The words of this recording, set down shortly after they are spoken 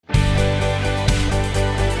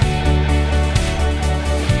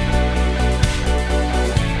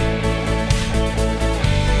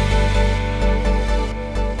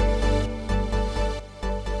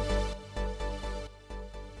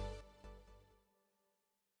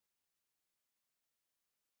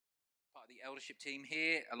The eldership team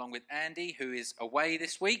here, along with Andy, who is away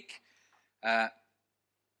this week.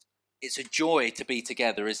 It's a joy to be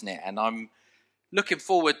together, isn't it? And I'm looking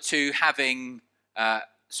forward to having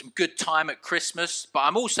some good time at Christmas, but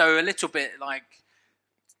I'm also a little bit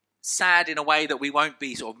sad in a way that we won't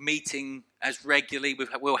be sort of meeting as regularly.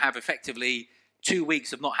 We'll have effectively 2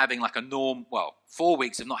 weeks of not having 4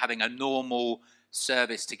 weeks of not having a normal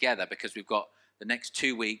service together, because we've got the next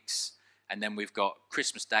 2 weeks, and then we've got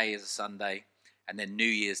Christmas Day as a Sunday, and then New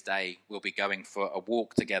Year's Day we'll be going for a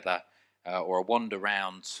walk together or a wander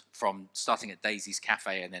round from starting at Daisy's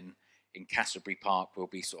Cafe, and then in Castlebury Park we'll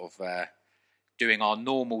be sort of doing our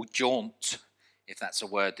normal jaunt, if that's a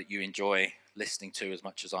word that you enjoy listening to as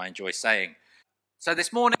much as I enjoy saying. So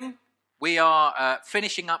this morning we are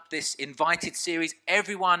finishing up this invited series,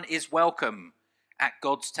 Everyone is Welcome at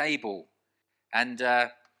God's Table. And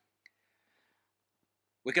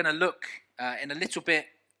we're going to look in a little bit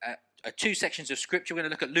at two sections of Scripture. We're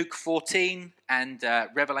going to look at Luke 14 and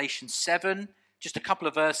Revelation 7, just a couple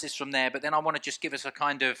of verses from there. But then I want to just give us a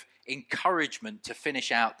kind of encouragement to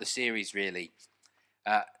finish out the series, really.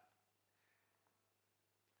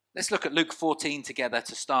 Let's look at Luke 14 together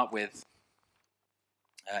to start with.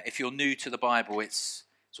 If you're new to the Bible, it's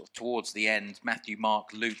sort of towards the end. Matthew,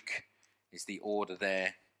 Mark, Luke is the order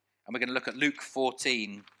there. And we're going to look at Luke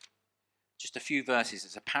 14, just a few verses.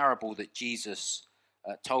 It's a parable that Jesus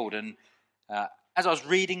told. And as I was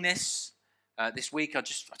reading this week, I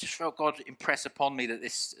just felt God impress upon me that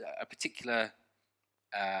this a particular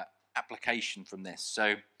application from this.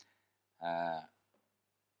 So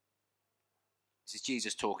this is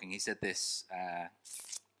Jesus talking. He said this,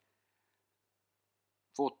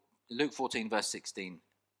 Luke 14, verse 16.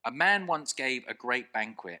 A man once gave a great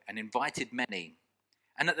banquet and invited many.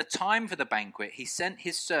 And at the time for the banquet, he sent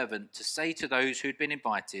his servant to say to those who had been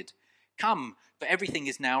invited, "Come, for everything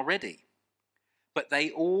is now ready." But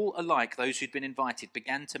they all alike, those who'd been invited,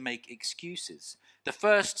 began to make excuses. The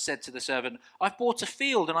first said to the servant, "I've bought a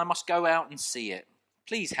field and I must go out and see it.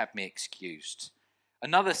 Please have me excused."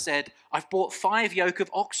 Another said, "I've bought 5 yoke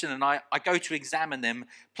of oxen and I go to examine them.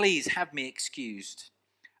 Please have me excused."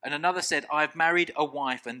 And another said, "I've married a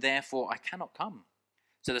wife and therefore I cannot come."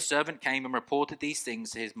 So the servant came and reported these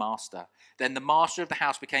things to his master. Then the master of the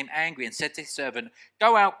house became angry and said to his servant,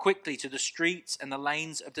 "Go out quickly to the streets and the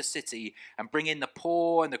lanes of the city and bring in the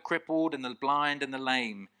poor and the crippled and the blind and the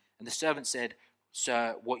lame." And the servant said,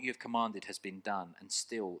 "Sir, what you have commanded has been done, and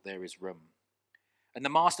still there is room." And the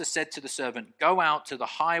master said to the servant, "Go out to the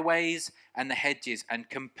highways and the hedges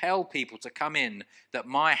and compel people to come in, that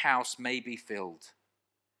my house may be filled.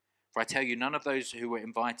 For I tell you, none of those who were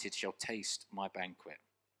invited shall taste my banquet."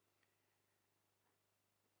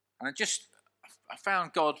 And I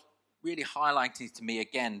found God really highlighting to me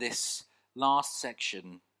again this last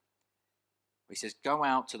section where he says, "Go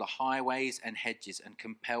out to the highways and hedges and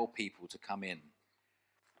compel people to come in."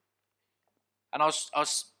 And I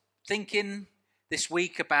was thinking this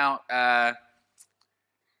week about our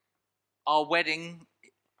wedding.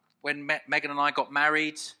 When Megan and I got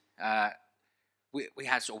married, we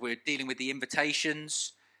were dealing with the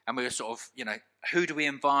invitations, and we were sort of, who do we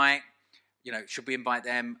invite? Should we invite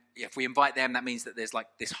them? If we invite them, that means that there's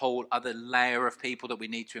this whole other layer of people that we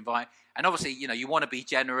need to invite. And obviously, you want to be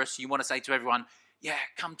generous. You want to say to everyone, "Yeah,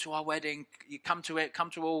 come to our wedding. You come to it. Come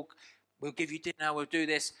to all. We'll give you dinner. We'll do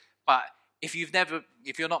this." But if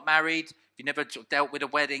you're not married, if you've never sort of dealt with a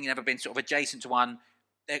wedding, you've never been sort of adjacent to one,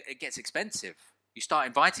 it gets expensive. You start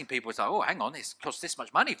inviting people. It's like, "Oh, hang on, it costs this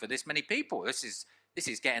much money for this many people. This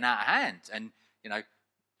is getting out of hand." And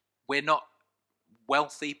we're not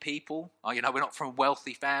wealthy people. We're not from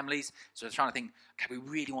wealthy families, so we're trying to think, okay, we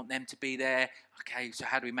really want them to be there. Okay, so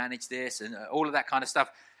how do we manage this and all of that kind of stuff?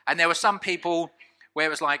 And there were some people where it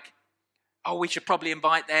was like, "Oh, we should probably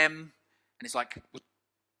invite them," and it's like,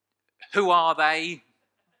 "Who are they?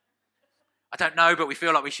 I don't know, but we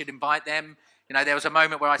feel like we should invite them." There was a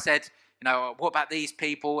moment where I said, "What about these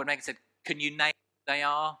people?" And Megan said, "Can you name who they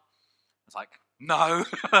are?" I was like, "No."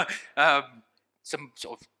 Some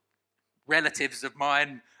sort of relatives of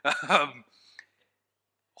mine.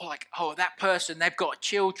 Or like, "Oh, that person, they've got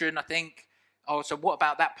children, I think. Oh, so what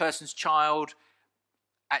about that person's child?"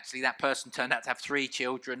 Actually, that person turned out to have 3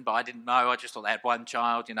 children, but I didn't know. I just thought they had 1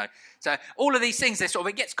 child, So all of these things,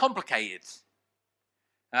 it gets complicated.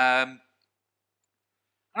 And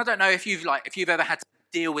I don't know if you've ever had to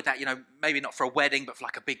deal with that, maybe not for a wedding, but for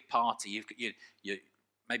a big party.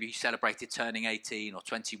 Maybe you celebrated turning 18 or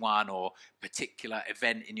 21 or a particular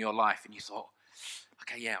event in your life, and you thought,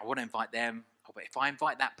 "Okay, yeah, I want to invite them. Oh, but if I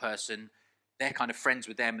invite that person, they're kind of friends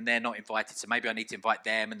with them and they're not invited, so maybe I need to invite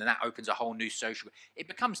them, and then that opens a whole new social. It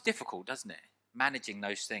becomes difficult, doesn't it? Managing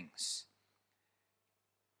those things.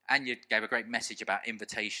 And you gave a great message about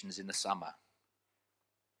invitations in the summer.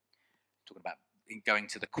 Talking about going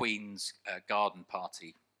to the Queen's garden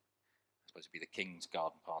party. It's supposed to be the King's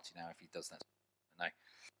garden party now if he does that. No.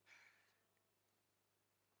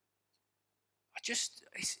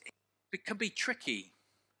 It can be tricky.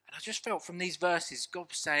 And I just felt from these verses, God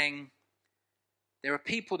was saying, there are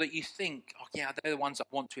people that you think, oh yeah, they're the ones I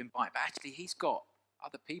want to invite. But actually, he's got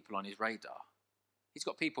other people on his radar. He's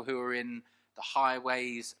got people who are in the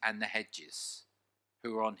highways and the hedges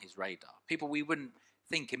who are on his radar. People we wouldn't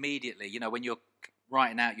think immediately, when you're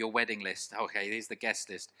writing out your wedding list, okay, here's the guest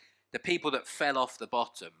list. The people that fell off the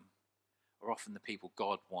bottom are often the people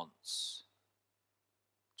God wants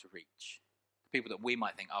to reach. The people that we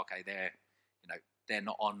might think, okay, they're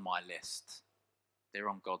not on my list. They're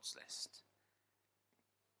on God's list.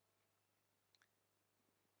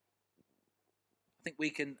 I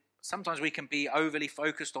think sometimes we can be overly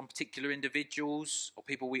focused on particular individuals or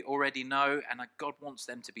people we already know, and God wants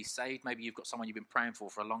them to be saved. Maybe you've got someone you've been praying for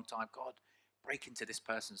a long time. God, break into this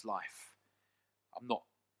person's life. I'm not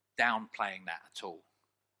downplaying that at all.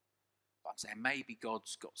 But I'm saying maybe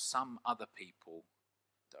God's got some other people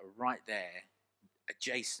that are right there,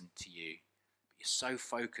 adjacent to you, but you're so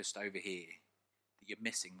focused over here that you're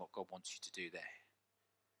missing what God wants you to do there.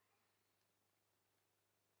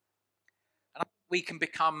 And we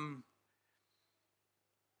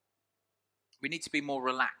need to be more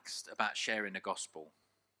relaxed about sharing the gospel.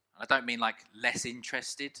 And I don't mean like less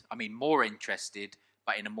interested. I mean more interested,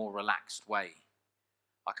 but in a more relaxed way.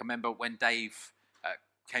 I can remember when Dave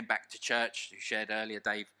came back to church, who shared earlier,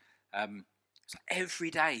 Dave, it's like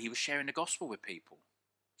every day he was sharing the gospel with people,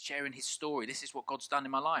 sharing his story. This is what God's done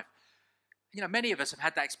in my life. Many of us have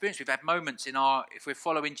had that experience. We've had moments if we're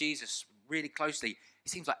following Jesus really closely, it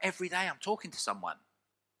seems like every day I'm talking to someone.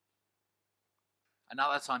 And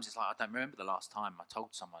other times it's like, I don't remember the last time I told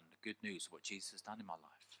someone the good news of what Jesus has done in my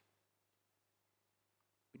life.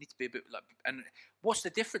 We need to be a bit like, and what's the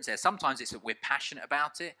difference there? Sometimes it's that we're passionate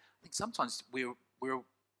about it. I think sometimes we're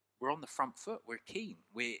on the front foot. We're keen.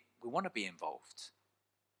 We want to be involved.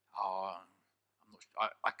 I'm not sure.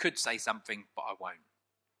 I could say something, but I won't.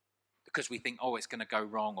 Because we think, it's going to go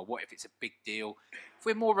wrong, or what if it's a big deal? If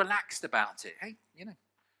we're more relaxed about it, hey,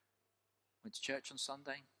 went to church on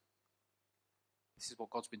Sunday. This is what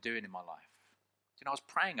God's been doing in my life. I was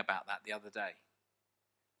praying about that the other day.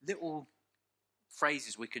 Little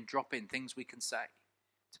phrases we can drop in, things we can say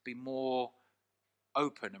to be more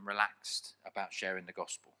open and relaxed about sharing the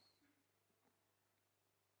gospel.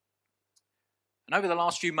 And over the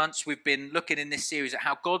last few months, we've been looking in this series at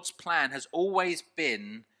how God's plan has always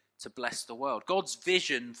been to bless the world. God's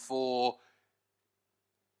vision for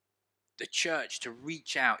the church to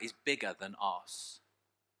reach out is bigger than ours.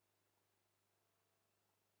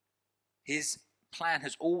 His plan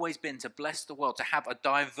has always been to bless the world, to have a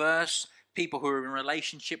diverse people who are in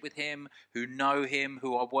relationship with him, who know him,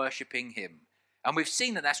 who are worshipping him. And we've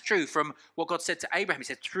seen that that's true from what God said to Abraham. He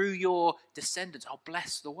said, through your descendants, I'll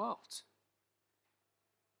bless the world.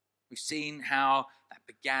 We've seen how that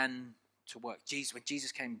began to work. When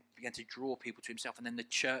Jesus began to draw people to himself, and then the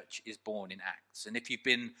church is born in Acts. And if you've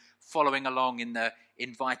been following along in the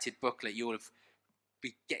invited booklet, you'll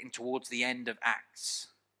be getting towards the end of Acts.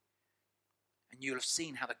 And you'll have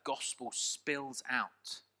seen how the gospel spills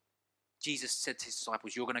out. Jesus said to his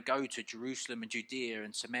disciples, you're going to go to Jerusalem and Judea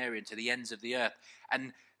and Samaria and to the ends of the earth.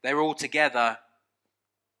 And they're all together.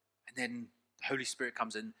 And then the Holy Spirit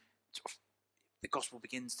comes and the gospel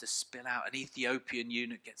begins to spill out. An Ethiopian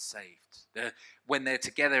eunuch gets saved. When they're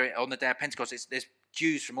together on the day of Pentecost, there's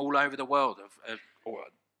Jews from all over the world,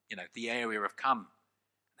 the area have come.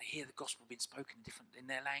 They hear the gospel being spoken in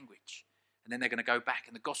their language. And then they're going to go back,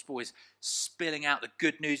 and the gospel is spilling out. The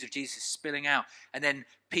good news of Jesus is spilling out. And then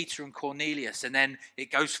Peter and Cornelius, and then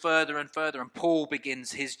it goes further and further, and Paul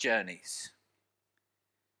begins his journeys.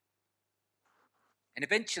 And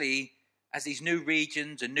eventually, as these new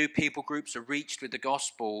regions and new people groups are reached with the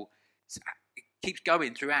gospel, it keeps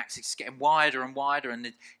going through Acts. It's getting wider and wider.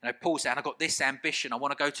 And Paul said, I've got this ambition. I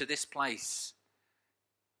want to go to this place.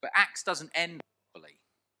 But Acts doesn't end properly.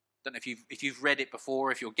 I don't know if you've read it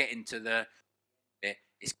before, if you're getting to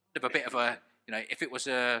it's kind of a bit of a, if it was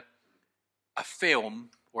a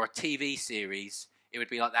film or a TV series, it would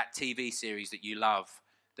be like that TV series that you love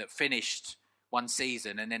that finished one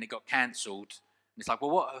season and then it got cancelled. And it's like,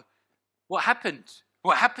 well, what happened?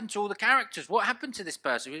 What happened to all the characters? What happened to this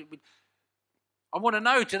person? I want to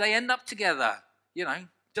know, do they end up together?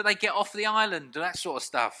 Do they get off the island? That sort of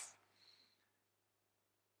stuff.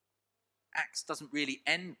 Acts doesn't really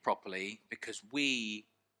end properly because we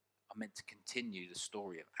are meant to continue the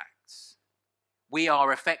story of Acts. We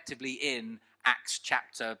are effectively in Acts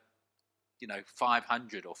chapter,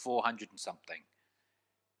 500 or 400 and something.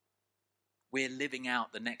 We're living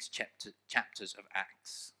out the next chapters of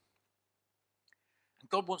Acts. And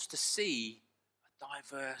God wants to see a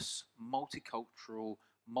diverse, multicultural,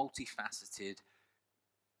 multifaceted,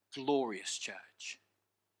 glorious church.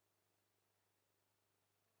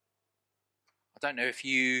 I don't know if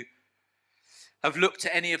you have looked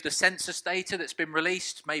at any of the census data that's been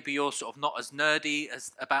released. Maybe you're sort of not as nerdy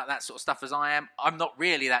about that sort of stuff as I am. I'm not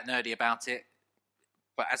really that nerdy about it.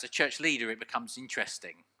 But as a church leader, it becomes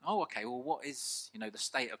interesting. Oh, okay, well, what is, the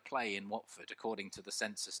state of play in Watford according to the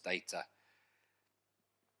census data?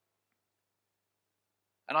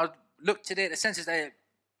 And I looked at it, the census data.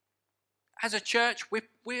 As a church,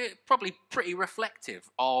 we're probably pretty reflective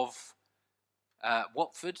of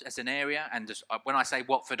Watford as an area. And when I say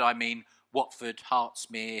Watford, I mean Watford,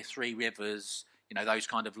 Hartsmere, Three Rivers, those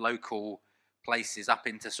kind of local places up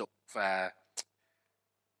into sort of,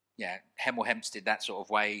 Hemel Hempstead, that sort of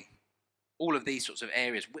way. All of these sorts of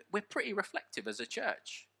areas, we're pretty reflective as a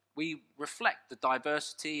church. We reflect the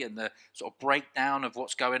diversity and the sort of breakdown of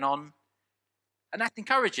what's going on. And that's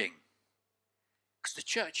encouraging. Because the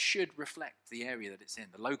church should reflect the area that it's in.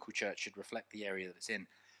 The local church should reflect the area that it's in.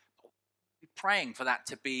 We're praying for that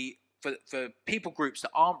to be, for people groups that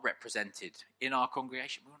aren't represented in our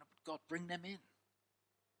congregation. We want to, God, bring them in.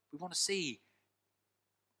 We want to see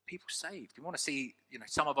people saved. We want to see,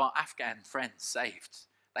 some of our Afghan friends saved.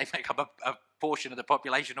 They make up a portion of the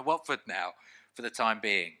population of Watford now, for the time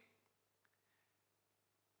being.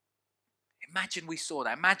 Imagine we saw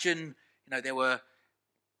that. Imagine, there were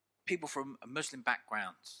people from a Muslim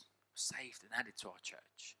background saved and added to our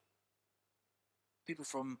church. People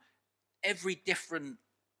from every different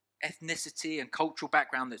ethnicity and cultural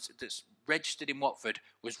background that's registered in Watford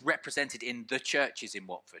was represented in the churches in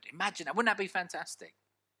Watford. Imagine that. Wouldn't that be fantastic?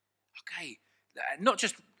 Okay, not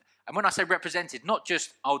just, and when I say represented, not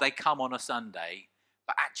just, they come on a Sunday,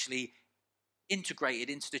 but actually integrated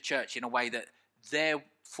into the church in a way that their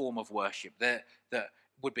form of worship, that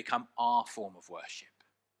would become our form of worship.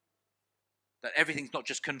 That everything's not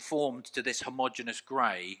just conformed to this homogenous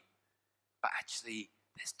grey, but actually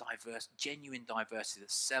there's genuine diversity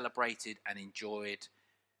that's celebrated and enjoyed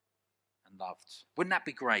and loved. Wouldn't that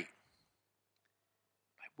be great?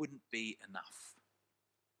 But it wouldn't be enough.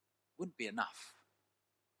 Wouldn't be enough.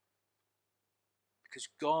 Because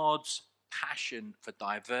God's passion for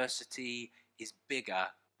diversity is bigger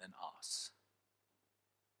than ours.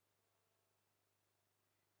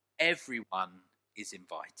 Everyone is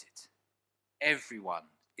invited. Everyone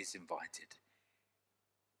is invited.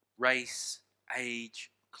 Race,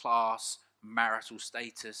 age, class, marital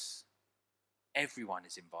status, everyone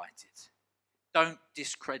is invited. Don't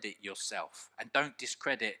discredit yourself and don't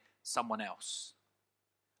discredit someone else.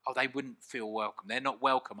 They wouldn't feel welcome. They're not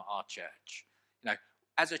welcome at our church.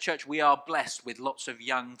 As a church, we are blessed with lots of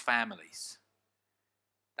young families.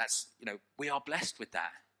 We are blessed with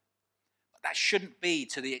that. But that shouldn't be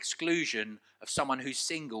to the exclusion of someone who's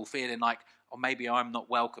single feeling like, maybe I'm not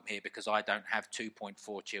welcome here because I don't have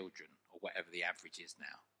 2.4 children or whatever the average is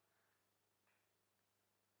now.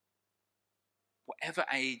 Whatever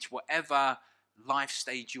age, whatever life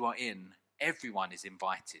stage you are in, everyone is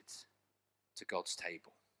invited to God's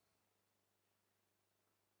table.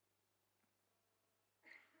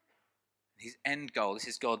 His end goal, this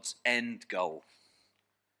is God's end goal.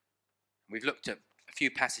 We've looked at a few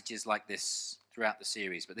passages like this throughout the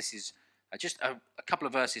series, but this is just a couple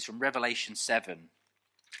of verses from Revelation 7.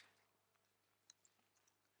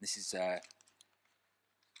 This is a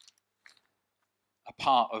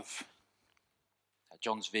part of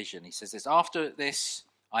John's vision. He says this: "After this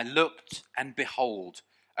I looked, and behold,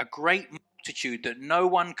 a great multitude that no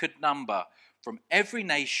one could number, from every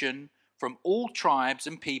nation, from all tribes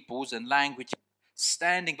and peoples and languages,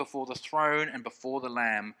 standing before the throne and before the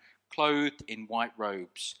Lamb, clothed in white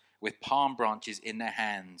robes, with palm branches in their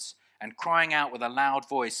hands, and crying out with a loud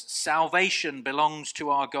voice, 'Salvation belongs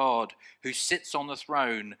to our God, who sits on the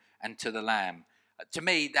throne, and to the Lamb.'" To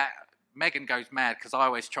me, that Megan goes mad because I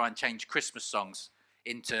always try and change Christmas songs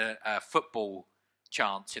into football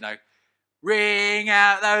chants. Ring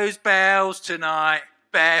out those bells tonight,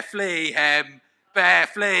 Bethlehem,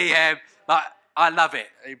 Bethlehem. I love it.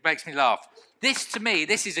 It makes me laugh. To me,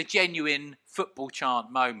 this is a genuine football chant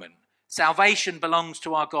moment. Salvation belongs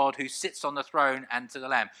to our God who sits on the throne and to the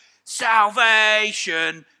Lamb.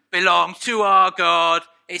 Salvation belongs to our God.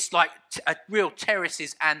 It's like a real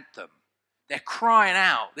terraces anthem. They're crying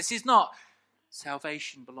out. This is not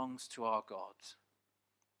Salvation belongs to our God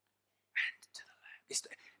and to the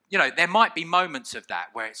Lamb. There might be moments of that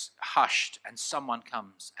where it's hushed and someone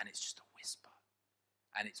comes and it's just a whisper.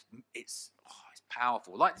 And it's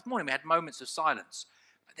powerful. Like this morning we had moments of silence.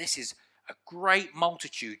 But this is a great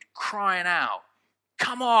multitude crying out,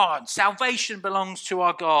 come on, salvation belongs to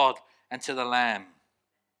our God and to the Lamb.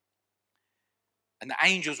 And the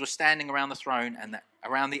angels were standing around the throne and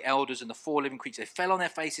around the elders and the four living creatures. They fell on their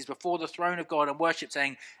faces before the throne of God and worshipped,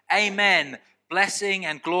 saying, Amen. Blessing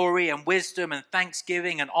and glory and wisdom and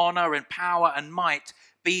thanksgiving and honor and power and might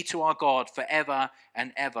be to our God forever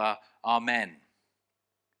and ever. Amen.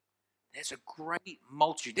 There's a great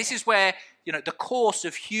multitude. This is where, the course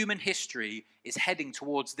of human history is heading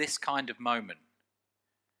towards this kind of moment,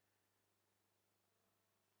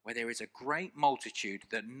 where there is a great multitude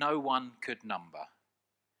that no one could number,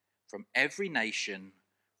 from every nation,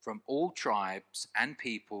 from all tribes and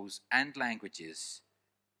peoples and languages,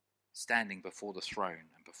 standing before the throne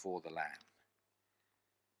and before the Lamb.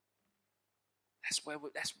 That's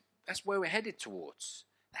where we're headed towards.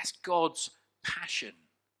 That's God's passion.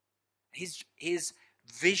 His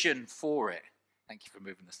vision for it. Thank you for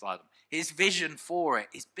moving the slide on. His vision for it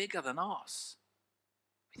is bigger than us.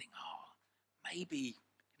 We think, maybe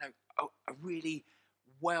a really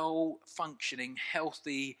well-functioning,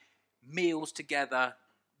 healthy meals together,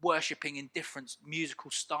 worshipping in different musical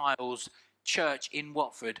styles, church in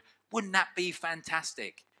Watford. Wouldn't that be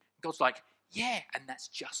fantastic? God's like, yeah, and that's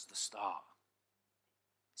just the start.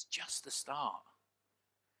 It's just the start.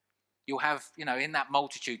 You'll have, in that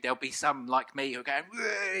multitude, there'll be some like me who are going,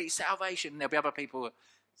 salvation. And there'll be other people,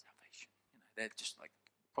 salvation. They're just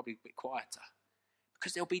probably a bit quieter.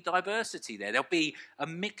 Because there'll be diversity there. There'll be a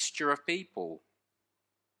mixture of people.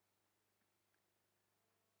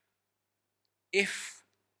 If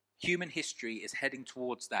human history is heading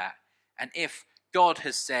towards that, and if God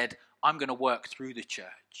has said, I'm going to work through the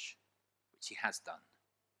church, which he has done,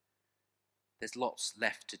 there's lots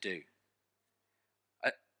left to do.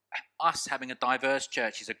 Us having a diverse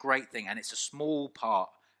church is a great thing, and it's a small part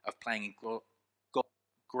of playing in God's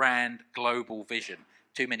grand global vision.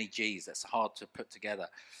 Too many G's, that's hard to put together.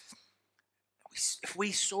 If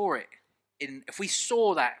we saw it, if we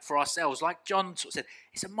saw that for ourselves, like John sort of said,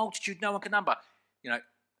 it's a multitude no one can number.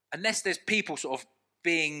 Unless there's people sort of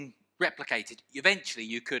being replicated, eventually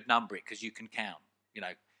you could number it because you can count.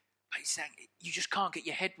 But he's saying you just can't get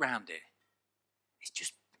your head round it. It's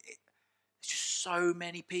just so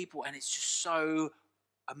many people, and it's just so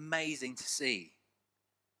amazing to see.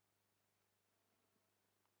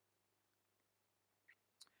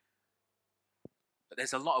 But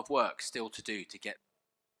there's a lot of work still to do to get.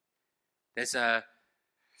 There's an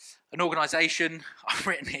organisation I've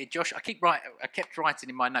written here. I kept writing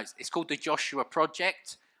in my notes. It's called the Joshua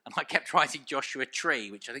Project, and I kept writing Joshua Tree,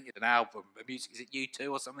 which I think is an album. Is it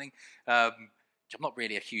U2 or something? I'm not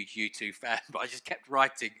really a huge U2 fan, but I just kept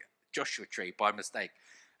writing Joshua Tree by mistake,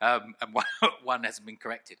 and one hasn't been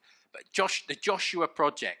corrected. But the Joshua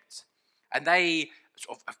Project, and they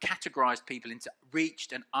sort of have categorised people into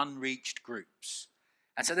reached and unreached groups.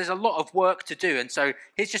 And so there's a lot of work to do. And so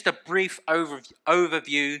here's just a brief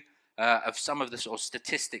overview of some of the sort of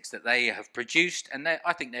statistics that they have produced, and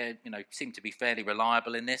I think they seem to be fairly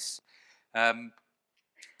reliable in this.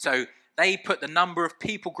 So they put the number of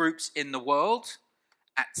people groups in the world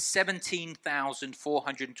at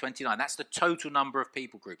 17,429. That's the total number of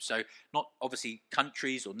people groups. So not obviously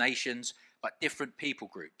countries or nations, but different people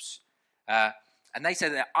groups. And they say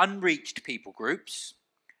that unreached people groups,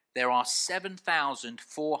 there are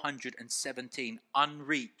 7,417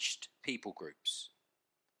 unreached people groups.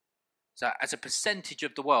 So as a percentage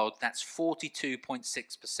of the world, that's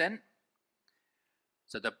 42.6%.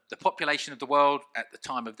 So the population of the world at the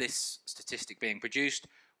time of this statistic being produced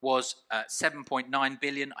was 7.9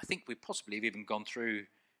 billion. I think we possibly have even gone through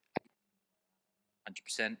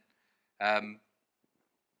 100%. And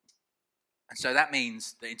so that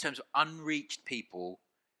means that in terms of unreached people,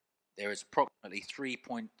 there is approximately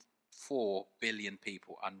 3.4 billion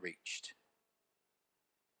people unreached.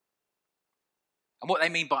 And what they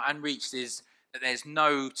mean by unreached is that there's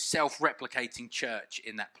no self-replicating church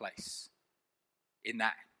in that place, in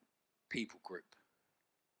that people group.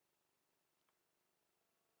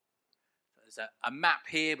 There's a map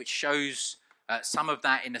here which shows some of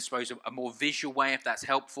that in, I suppose, a more visual way, if that's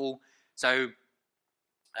helpful. So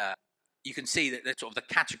you can see that the sort of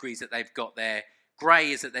the categories that they've got there.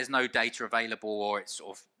 Grey is that there's no data available, or it's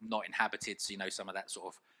sort of not inhabited. So some of that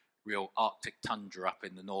sort of real Arctic tundra up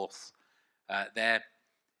in the north there.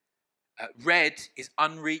 Red is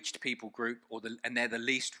unreached people group, and they're the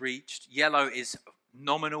least reached. Yellow is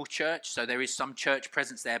nominal church. So there is some church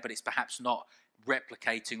presence there, but it's perhaps not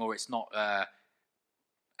replicating, or it's not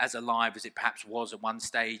as alive as it perhaps was at one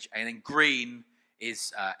stage. And then green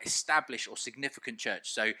is established or significant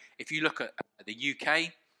church. So if you look at the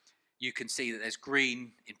UK, you can see that there's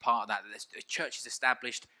green in part of that. The church is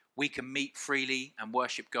established. We can meet freely and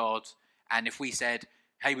worship God. And if we said,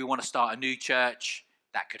 hey, we want to start a new church,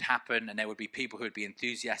 that could happen. And there would be people who would be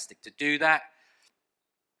enthusiastic to do that.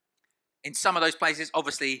 In some of those places,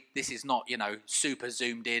 obviously, this is not, super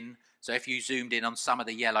zoomed in. So if you zoomed in on some of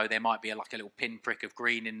the yellow, there might be like a little pinprick of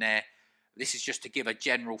green in there. This is just to give a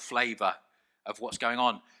general flavour of what's going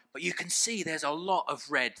on. But you can see there's a lot of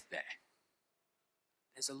red there.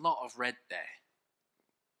 There's a lot of red there.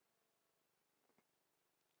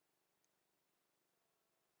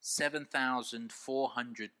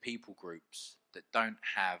 $7,400 people groups that don't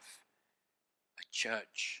have a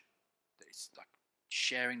church that is like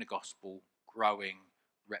sharing the gospel, growing,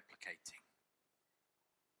 replicating.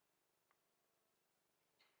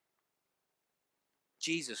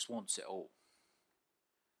 Jesus wants it all.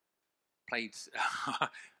 Played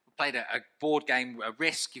a board game, a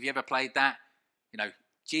Risk. Have you ever played that?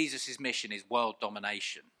 Jesus' mission is world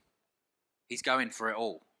domination. He's going for it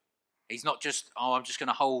all. He's not just, I'm just going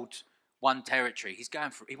to hold one territory.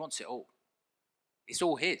 He wants it all. It's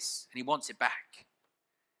all his, and he wants it back.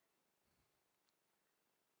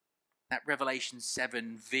 That Revelation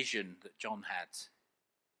 7 vision that John had,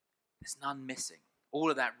 there's none missing. All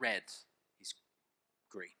of that red is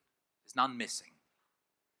green. There's none missing.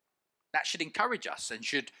 That should encourage us and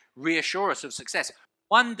should reassure us of success.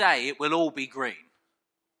 One day it will all be green.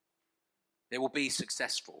 They will be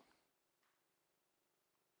successful.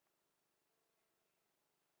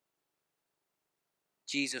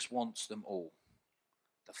 Jesus wants them all.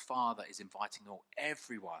 The Father is inviting all.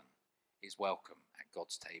 Everyone is welcome at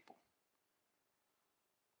God's table.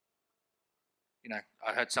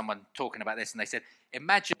 I heard someone talking about this and they said,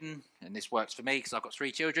 imagine, and this works for me because I've got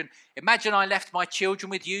 3 children, imagine I left my children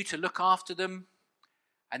with you to look after them.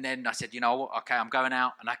 And then I said, okay, I'm going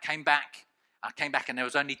out. And I came back and there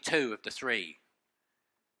was only 2 of the 3.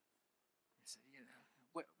 I said,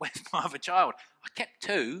 where's my other child? I kept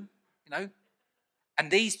 2, and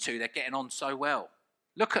these 2, they're getting on so well.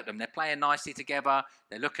 Look at them. They're playing nicely together.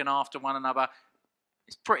 They're looking after one another.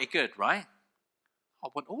 It's pretty good, right? I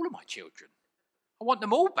want all of my children. I want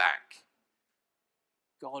them all back.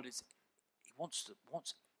 God he wants them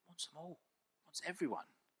all. He wants everyone.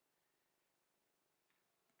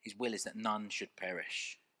 His will is that none should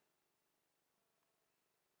perish.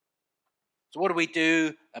 So what do we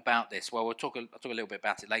do about this? Well, I'll talk a little bit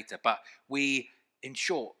about it later. But in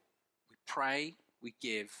short, we pray, we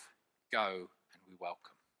give, go, and we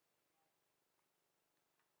welcome.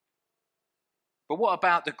 But what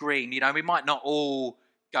about the green? We might not all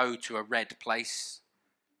go to a red place.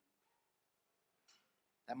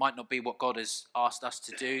 That might not be what God has asked us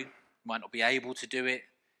to do. We might not be able to do it.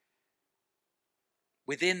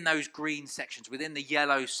 Within those green sections, within the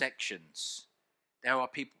yellow sections, there are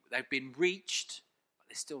people, they've been reached, but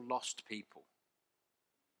they're still lost people.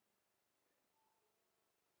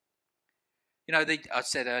 I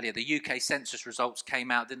said earlier, the UK census results came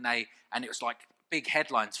out, didn't they? And it was like big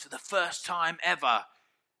headlines. For the first time ever,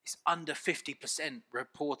 it's under 50%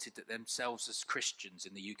 reported that themselves as Christians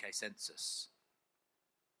in the UK census.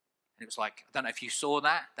 And it was like, I don't know if you saw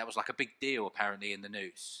that. That was like a big deal, apparently, in the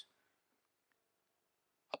news.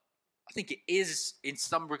 I think it is, in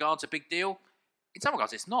some regards, a big deal. In some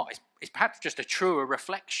regards, it's not. It's perhaps just a truer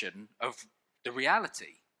reflection of the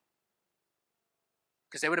reality.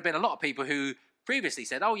 Because there would have been a lot of people who previously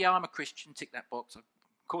said, oh, yeah, I'm a Christian, tick that box. Of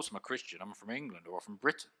course I'm a Christian. I'm from England or from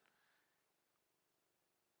Britain.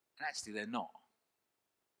 And actually, they're not.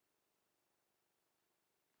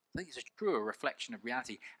 I think it's a truer reflection of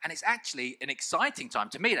reality. And it's actually an exciting time.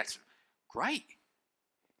 To me, that's great.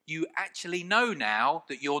 You actually know now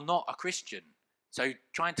that you're not a Christian. So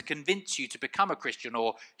trying to convince you to become a Christian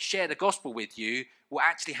or share the gospel with you will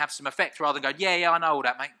actually have some effect rather than going, yeah, I know all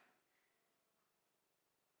that, mate.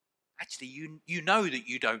 Actually, you know that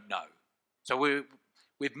you don't know. So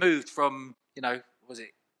we've moved from,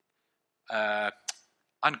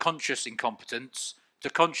 unconscious incompetence to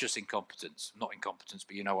conscious incompetence. Not incompetence,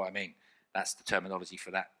 but you know what I mean. That's the terminology for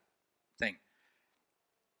that thing.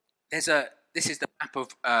 This is the map of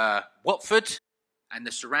Watford and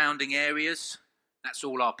the surrounding areas. That's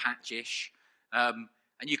all our patch-ish. And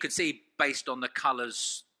you can see, based on the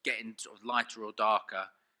colours getting sort of lighter or darker,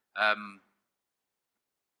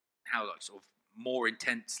 how sort of more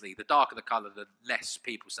intensely, the darker the colour, the less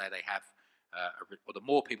people say they have, or the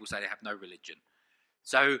more people say they have no religion.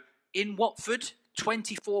 So in Watford,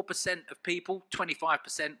 24% of people,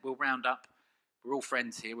 25% we'll round up, we're all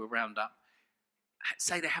friends here, we'll round up,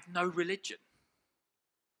 say they have no religion.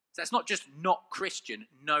 So that's not just not Christian,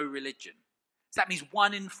 no religion. So that means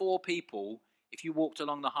 1 in 4 people, if you walked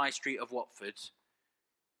along the high street of Watford,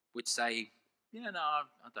 would say, yeah, no,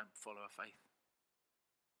 I don't follow a faith.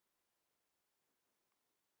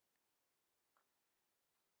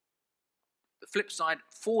 The flip side,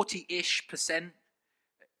 40-ish%,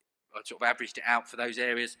 I sort of averaged it out for those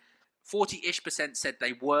areas, 40-ish% said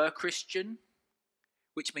they were Christian,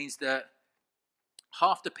 which means that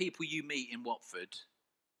half the people you meet in Watford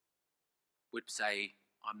would say,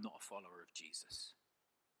 I'm not a follower of Jesus.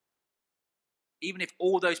 Even if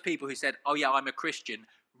all those people who said, oh yeah, I'm a Christian,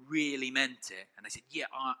 really meant it, and they said, yeah,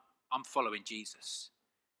 I'm following Jesus.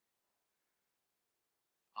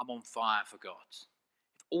 I'm on fire for God.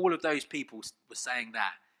 If all of those people were saying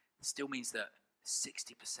that, it still means that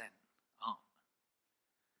 60% aren't.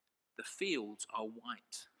 The fields are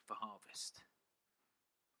white for harvest.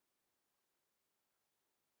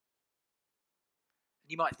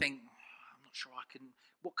 You might think, I'm not sure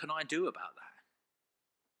what can I do about that?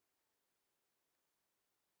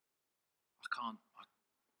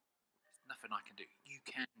 There's nothing I can do. You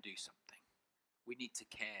can do something. We need to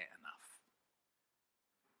care enough.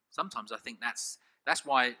 Sometimes I think that's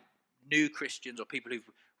why new Christians or people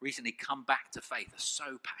who've recently come back to faith are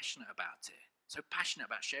so passionate about it, so passionate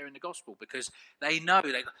about sharing the gospel, because they know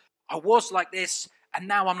I was like this and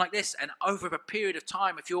now I'm like this, and over a period of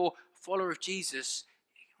time, if you're a follower of Jesus,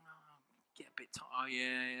 get a bit tired. Oh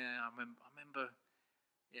yeah, I remember.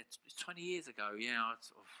 Yeah, it's 20 years ago. Yeah, I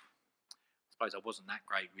suppose I wasn't that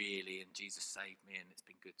great really, and Jesus saved me, and it's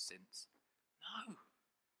been good since. No,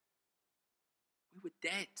 we were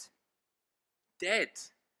dead,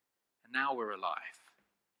 and now we're alive.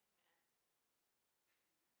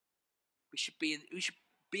 We should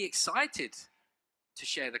be excited to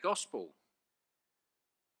share the gospel.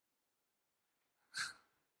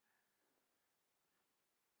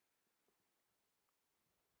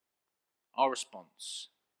 Our response: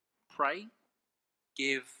 pray,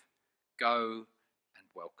 give, go, and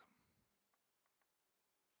welcome.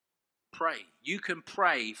 Pray. You can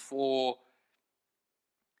pray for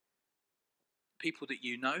people that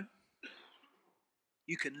you know.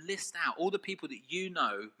 You can list out all the people that you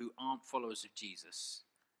know who aren't followers of Jesus.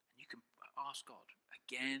 And you can ask God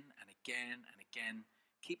again and again and again.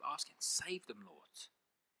 Keep asking. Save them, Lord.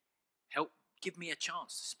 Help. Give me a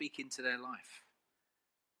chance to speak into their life.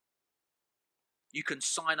 You can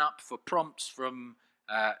sign up for prompts from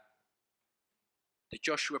the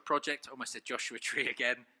Joshua Project. I almost said Joshua Tree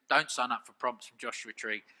again. Don't sign up for prompts from Joshua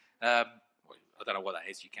Tree. I don't know what that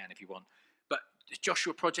is. You can if you want. But the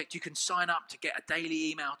Joshua Project, you can sign up to get a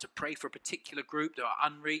daily email to pray for a particular group that are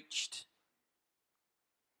unreached.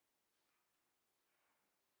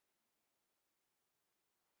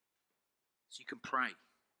 So you can pray.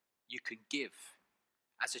 You can give.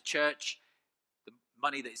 As a church, the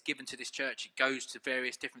money that is given to this church, it goes to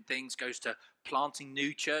various different things, goes to planting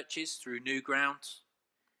new churches through new ground,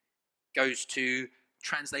 goes to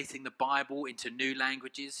translating the Bible into new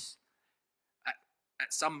languages.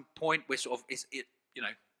 At some point, we're sort of,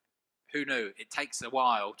 who knew? It takes a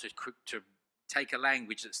while to take a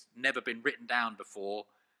language that's never been written down before,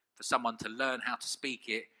 for someone to learn how to speak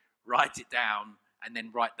it, write it down, and then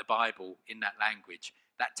write the Bible in that language.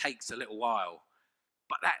 That takes a little while.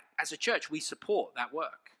 But that, as a church, we support that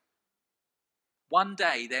work. One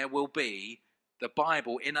day there will be the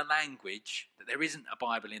Bible in a language that there isn't a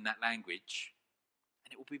Bible in that language,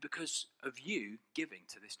 and it will be because of you giving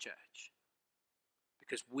to this church.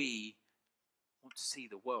 Because we want to see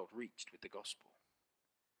the world reached with the gospel.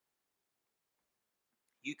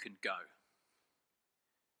 You can go.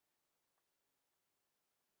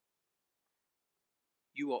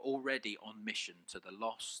 You are already on mission to the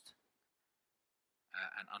lost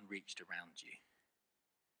and unreached around you.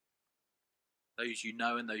 Those you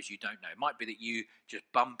know and those you don't know. It might be that you just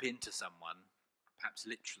bump into someone, perhaps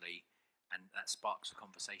literally, and that sparks a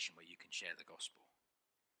conversation where you can share the gospel.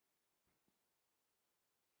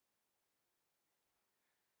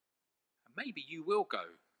 And maybe you will go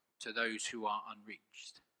to those who are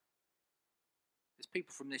unreached. There's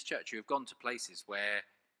people from this church who have gone to places where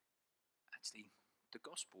actually the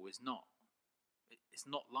gospel is not. It's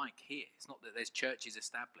not like here. It's not that there's churches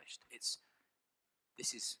established. This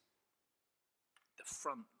is the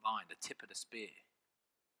front line, the tip of the spear.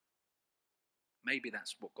 Maybe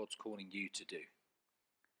that's what God's calling you to do. You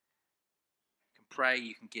can pray,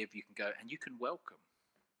 you can give, you can go, and you can welcome.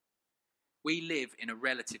 We live in a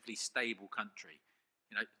relatively stable country.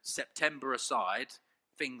 September aside,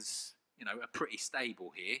 things, are pretty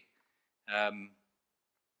stable here. I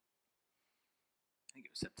think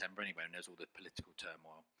it was September anyway, and there's all the political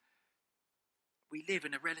turmoil. We live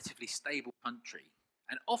in a relatively stable country,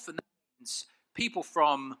 and often that means people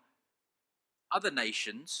from other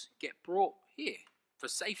nations get brought here for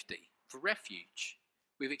safety, for refuge.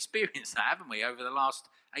 We've experienced that, haven't we, over the last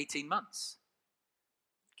 18 months,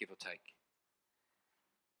 give or take.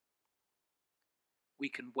 We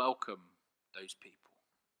can welcome those people.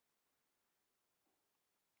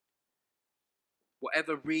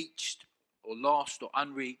 Whatever reached or lost or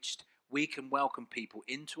unreached, we can welcome people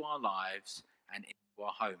into our lives and into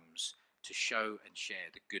our homes to show and share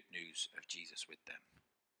the good news of Jesus with them.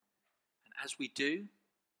 And as we do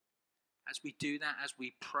that, as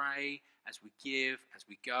we pray, as we give, as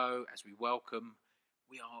we go, as we welcome,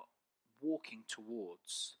 we are walking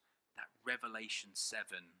towards that Revelation 7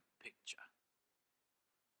 picture,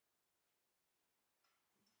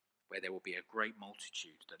 where there will be a great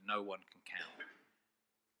multitude that no one can count,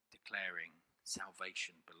 declaring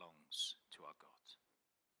salvation belongs to our God.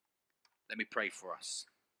 Let me pray for us.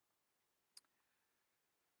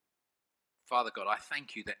 Father God, I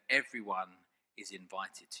thank you that everyone is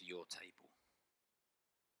invited to your table.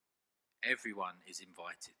 Everyone is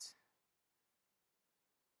invited.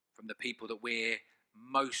 From the people that we're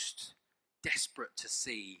most desperate to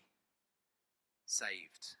see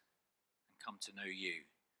saved and come to know you,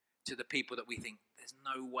 to the people that we think there's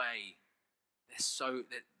no way,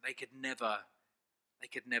 that they could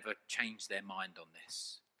never change their mind on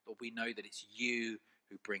this. Lord, we know that it's you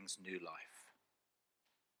who brings new life.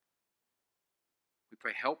 We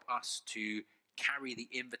pray, help us to carry the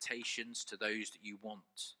invitations to those that you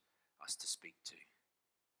want us to speak to.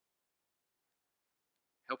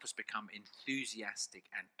 Help us become enthusiastic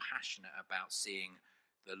and passionate about seeing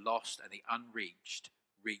the lost and the unreached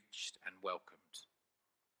reached and welcomed.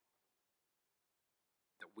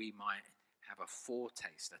 That we might have a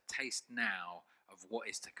foretaste, a taste now of what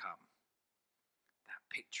is to come. That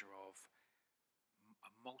picture of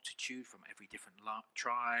a multitude from every different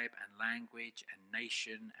tribe and language and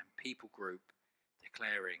nation and people group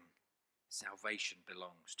declaring salvation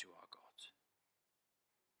belongs to our God.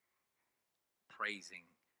 Praising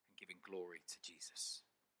and giving glory to Jesus.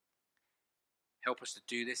 Help us to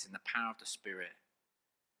do this in the power of the Spirit,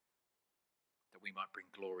 that we might bring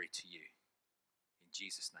glory to you. In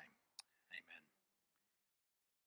Jesus' name.